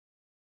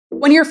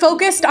When you're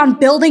focused on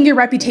building your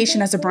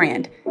reputation as a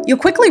brand, you'll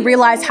quickly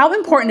realize how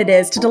important it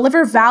is to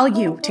deliver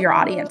value to your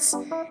audience.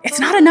 It's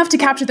not enough to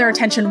capture their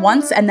attention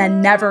once and then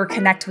never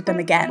connect with them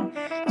again.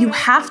 You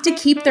have to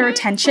keep their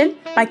attention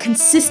by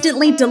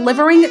consistently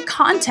delivering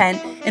content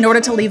in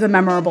order to leave a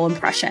memorable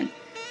impression.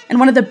 And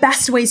one of the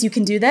best ways you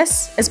can do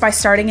this is by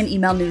starting an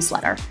email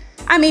newsletter.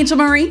 I'm Angel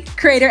Marie,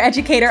 creator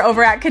educator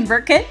over at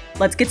ConvertKit.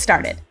 Let's get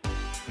started.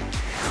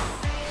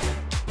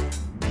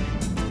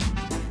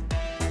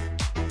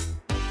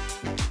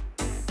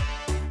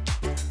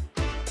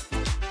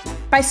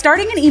 By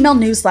starting an email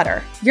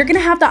newsletter, you're going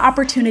to have the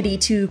opportunity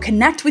to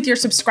connect with your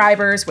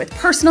subscribers with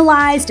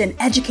personalized and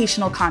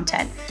educational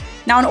content.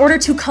 Now, in order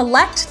to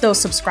collect those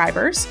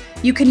subscribers,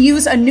 you can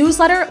use a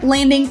newsletter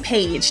landing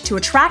page to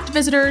attract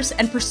visitors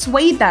and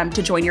persuade them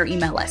to join your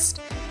email list.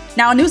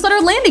 Now, a newsletter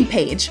landing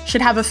page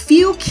should have a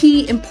few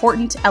key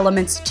important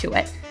elements to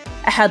it.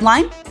 A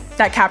headline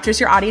that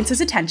captures your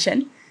audience's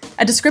attention,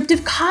 a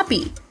descriptive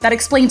copy that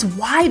explains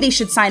why they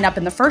should sign up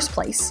in the first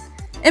place,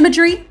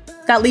 imagery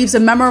that leaves a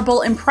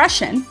memorable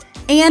impression,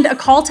 and a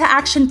call to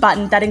action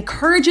button that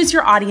encourages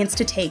your audience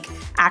to take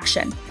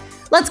action.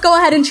 Let's go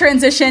ahead and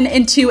transition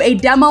into a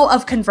demo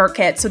of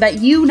ConvertKit so that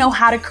you know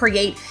how to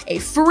create a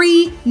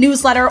free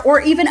newsletter or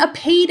even a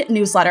paid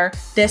newsletter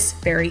this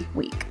very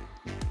week.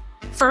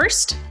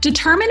 First,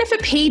 determine if a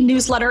paid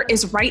newsletter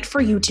is right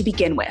for you to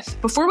begin with.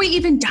 Before we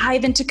even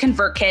dive into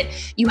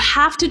ConvertKit, you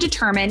have to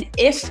determine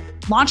if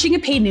launching a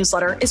paid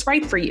newsletter is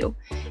right for you.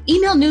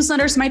 Email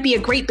newsletters might be a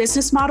great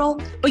business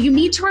model, but you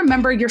need to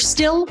remember you're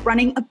still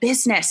running a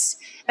business.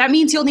 That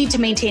means you'll need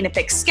to maintain a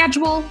fixed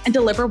schedule and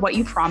deliver what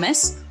you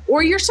promise,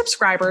 or your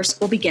subscribers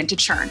will begin to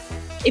churn.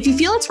 If you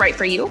feel it's right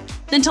for you,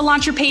 then to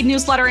launch your paid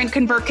newsletter in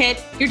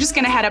ConvertKit, you're just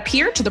going to head up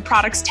here to the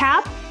Products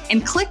tab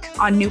and click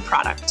on New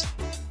Product.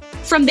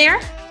 From there,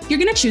 you're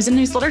going to choose a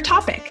newsletter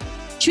topic.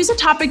 Choose a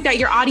topic that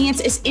your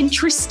audience is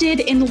interested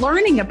in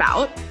learning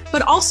about,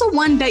 but also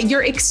one that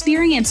you're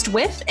experienced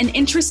with and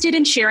interested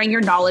in sharing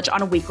your knowledge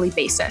on a weekly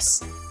basis.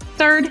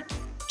 Third,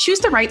 choose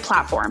the right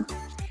platform.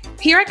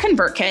 Here at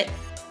ConvertKit,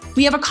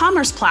 we have a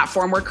commerce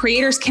platform where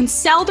creators can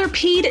sell their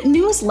paid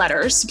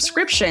newsletters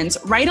subscriptions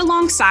right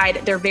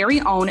alongside their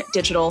very own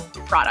digital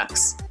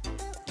products.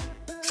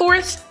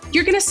 Fourth,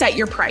 you're going to set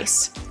your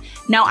price.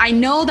 Now, I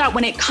know that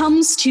when it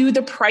comes to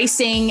the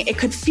pricing, it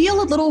could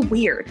feel a little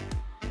weird,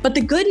 but the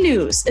good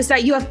news is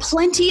that you have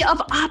plenty of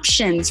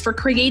options for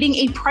creating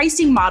a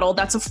pricing model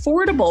that's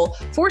affordable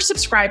for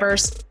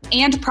subscribers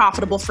and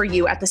profitable for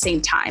you at the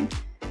same time.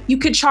 You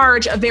could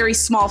charge a very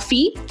small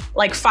fee,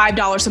 like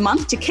 $5 a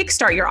month to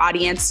kickstart your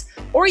audience,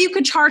 or you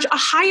could charge a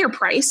higher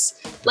price,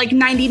 like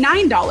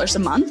 $99 a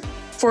month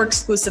for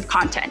exclusive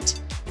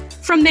content.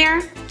 From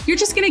there, you're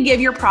just going to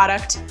give your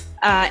product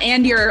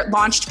and your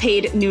launched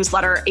paid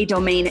newsletter a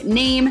domain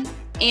name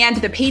and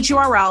the page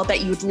URL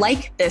that you'd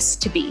like this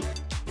to be.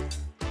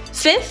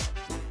 Fifth,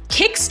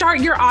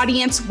 kickstart your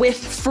audience with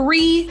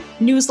free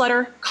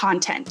newsletter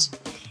content.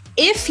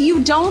 If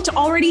you don't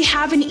already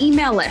have an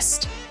email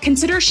list,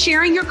 consider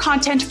sharing your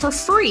content for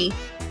free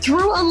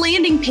through a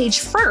landing page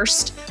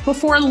first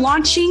before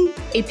launching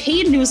a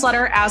paid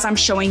newsletter as I'm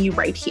showing you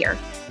right here.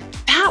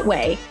 That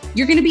way,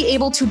 you're going to be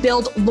able to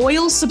build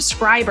loyal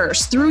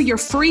subscribers through your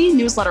free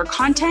newsletter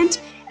content,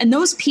 and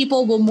those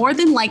people will more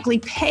than likely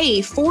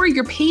pay for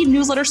your paid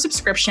newsletter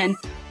subscription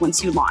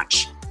once you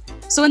launch.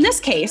 So in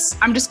this case,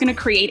 I'm just going to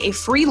create a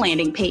free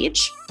landing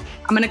page.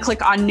 I'm going to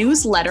click on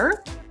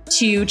Newsletter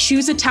to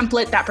choose a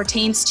template that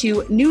pertains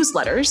to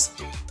newsletters,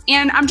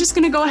 and I'm just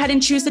going to go ahead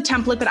and choose the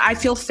template that I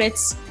feel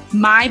fits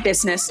my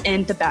business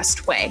in the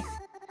best way.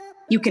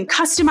 You can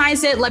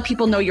customize it, let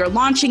people know you're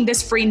launching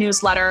this free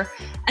newsletter.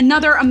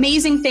 Another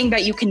amazing thing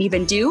that you can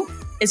even do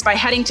is by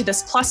heading to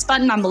this plus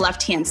button on the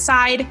left-hand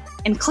side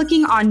and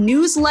clicking on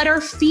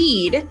Newsletter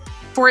Feed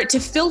for it to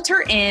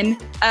filter in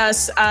a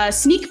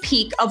sneak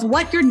peek of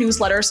what your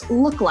newsletters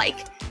look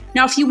like.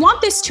 Now, if you want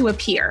this to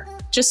appear,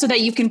 just so that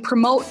you can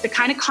promote the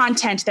kind of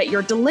content that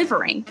you're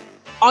delivering,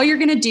 all you're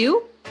gonna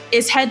do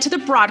is head to the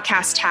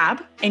Broadcast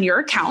tab in your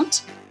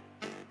account,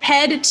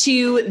 head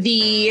to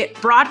the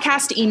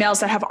broadcast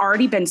emails that have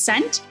already been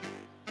sent,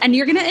 and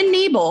you're going to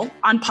enable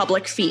on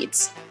public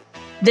feeds.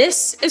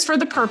 This is for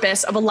the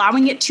purpose of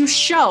allowing it to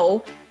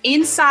show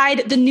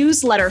inside the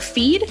newsletter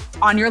feed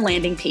on your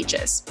landing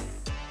pages.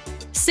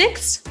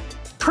 Sixth,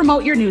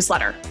 promote your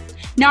newsletter.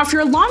 Now, if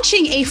you're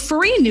launching a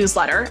free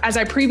newsletter, as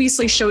I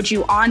previously showed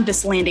you on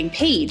this landing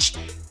page,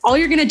 all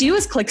you're going to do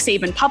is click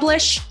Save and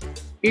Publish.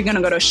 You're going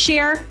to go to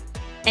Share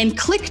and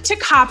click to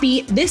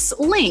copy this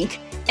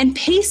link and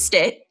paste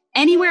it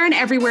anywhere and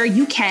everywhere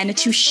you can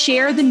to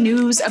share the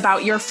news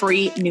about your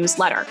free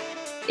newsletter.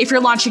 If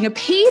you're launching a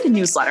paid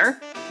newsletter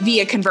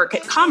via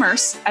ConvertKit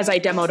Commerce, as I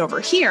demoed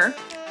over here,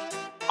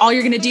 all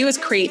you're going to do is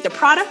create the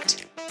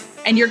product,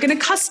 and you're going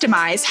to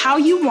customize how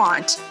you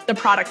want the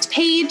product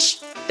page,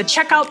 the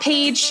checkout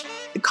page,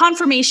 the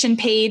confirmation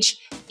page,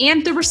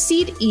 and the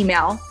receipt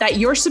email that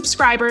your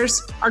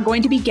subscribers are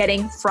going to be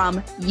getting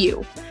from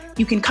you.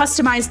 You can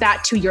customize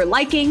that to your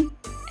liking,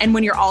 and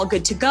when you're all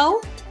good to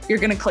go, you're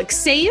going to click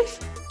Save.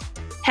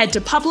 head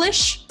to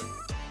publish.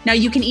 Now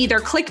you can either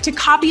click to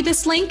copy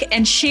this link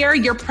and share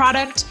your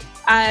product,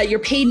 your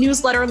paid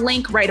newsletter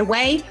link right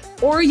away,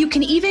 or you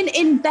can even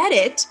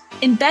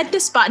embed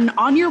this button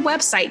on your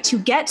website to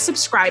get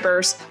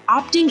subscribers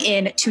opting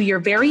in to your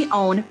very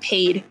own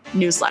paid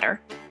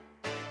newsletter.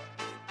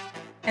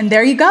 And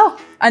there you go,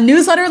 a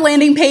newsletter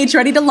landing page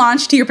ready to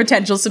launch to your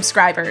potential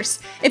subscribers.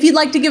 If you'd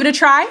like to give it a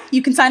try,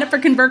 you can sign up for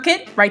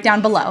ConvertKit right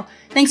down below.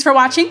 Thanks for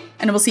watching,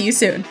 and we'll see you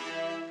soon.